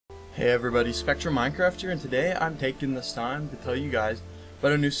Hey everybody, Spectrum Minecraft here, and today I'm taking this time to tell you guys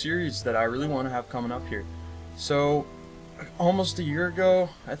about a new series that I really want to have coming up here. So, almost a year ago,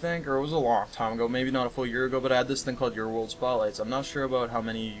 I think, or it was a long time ago, maybe not a full year ago, but I had this thing called Your World Spotlights. I'm not sure about how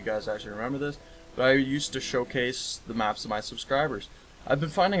many of you guys actually remember this, but I used to showcase the maps of my subscribers. I've been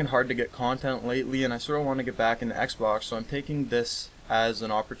finding it hard to get content lately, and I sort of want to get back into Xbox, so I'm taking this as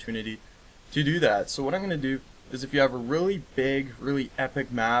an opportunity to do that. So what I'm going to do is, if you have a really big, really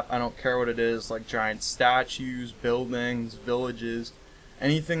epic map, I don't care what it is, like giant statues, buildings, villages,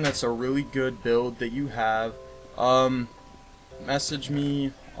 anything that's a really good build that you have, message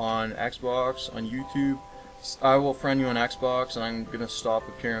me on Xbox, on YouTube. I will friend you on Xbox, and I'm going to stop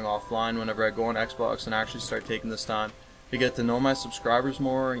appearing offline whenever I go on Xbox and actually start taking this time to get to know my subscribers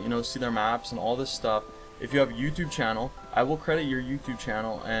more, you know, see their maps and all this stuff. If you have a YouTube channel, I will credit your YouTube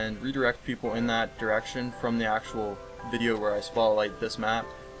channel and redirect people in that direction from the actual video where I spotlight this map.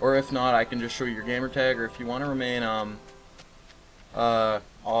 Or if not, I can just show you your gamer tag, or if you want to remain I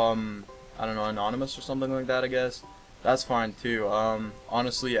don't know, anonymous or something like that, I guess, that's fine too.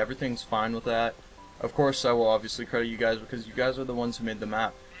 Honestly, everything's fine with that. Of course, I will obviously credit you guys because you guys are the ones who made the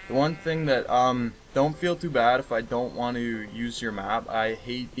map. The one thing that, don't feel too bad if I don't want to use your map. I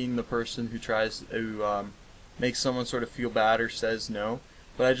hate being the person who tries to make someone sort of feel bad or says no,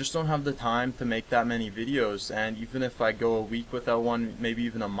 but I just don't have the time to make that many videos. And even if I go a week without one, maybe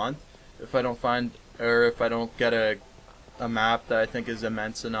even a month, if I don't find, or if I don't get a map that I think is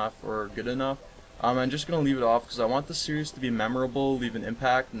immense enough or good enough, I'm just going to leave it off because I want the series to be memorable, leave an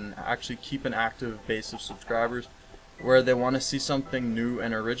impact, and actually keep an active base of subscribers where they want to see something new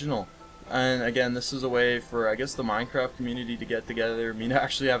and original. And again, this is a way for, I guess, the Minecraft community to get together, me to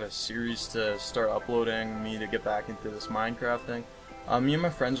actually have a series to start uploading, me to get back into this Minecraft thing. Me and my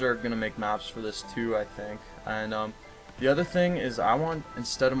friends are going to make maps for this too, I think. And the other thing is, I want,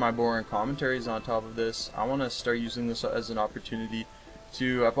 instead of my boring commentaries on top of this, I want to start using this as an opportunity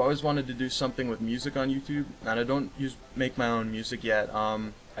to, I've always wanted to do something with music on YouTube, and I don't make my own music yet.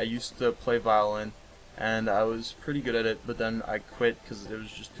 I used to play violin, and I was pretty good at it, but then I quit because it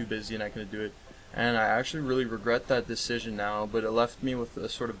was just too busy and I couldn't do it. And I actually really regret that decision now, but it left me with a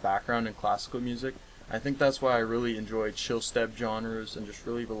sort of background in classical music. I think that's why I really enjoy chill step genres and just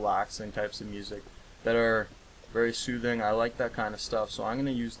really relaxing types of music that are very soothing. I like that kind of stuff, so I'm going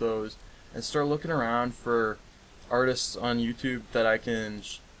to use those and start looking around for artists on YouTube that I can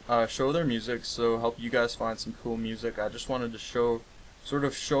show their music, so help you guys find some cool music. I just wanted to show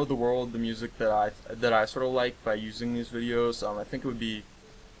the world the music that I sort of like by using these videos. I think it would be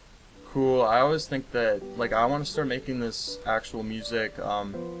cool. I always think that, like, I want to start making this actual music,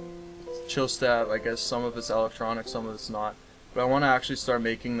 chill step. I guess some of it's electronic, some of it's not, but I want to actually start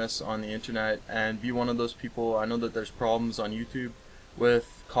making this on the internet and be one of those people. I know that there's problems on YouTube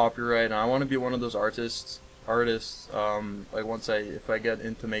with copyright, and I want to be one of those artists, like if I get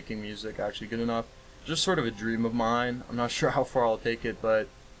into making music actually good enough. Just sort of a dream of mine. I'm not sure how far I'll take it, but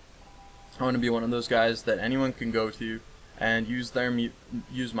I want to be one of those guys that anyone can go to and use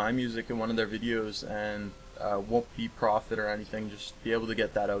my music in one of their videos, and won't be profit or anything, just be able to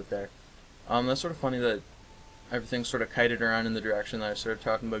get that out there. That's sort of funny that everything's sort of kited around in the direction that I started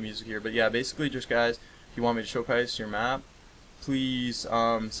talking about music here, but yeah, basically just, guys, if you want me to showcase your map, please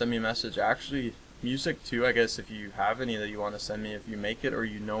send me a message. Actually, music too, I guess, if you have any that you want to send me, if you make it or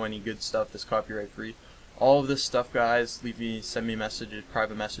you know any good stuff that's copyright free. All of this stuff, guys, send me messages,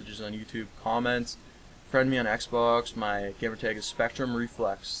 private messages on YouTube, comments, friend me on Xbox. My gamer tag is Spectrum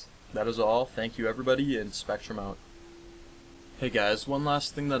Reflex. That is all. Thank you everybody, and Spectrum out. Hey guys, one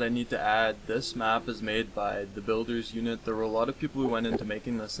last thing that I need to add. This map is made by the Builders Unit. There were a lot of people who went into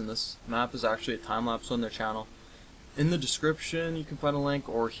making this, and this map is actually a time lapse on their channel. In the description you can find a link,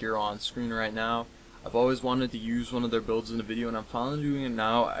 or here on screen right now. I've always wanted to use one of their builds in a video, and I'm finally doing it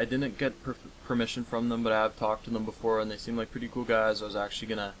now. I didn't get permission from them, but I have talked to them before, and they seem like pretty cool guys. I was actually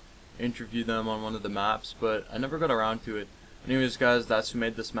gonna interview them on one of the maps, but I never got around to it. Anyways, guys, that's who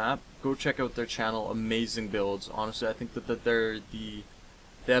made this map. Go check out their channel. Amazing builds. Honestly, I think that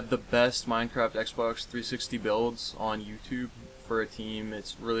they have the best Minecraft Xbox 360 builds on YouTube for a team.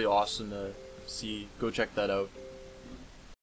 It's really awesome to see. Go check that out.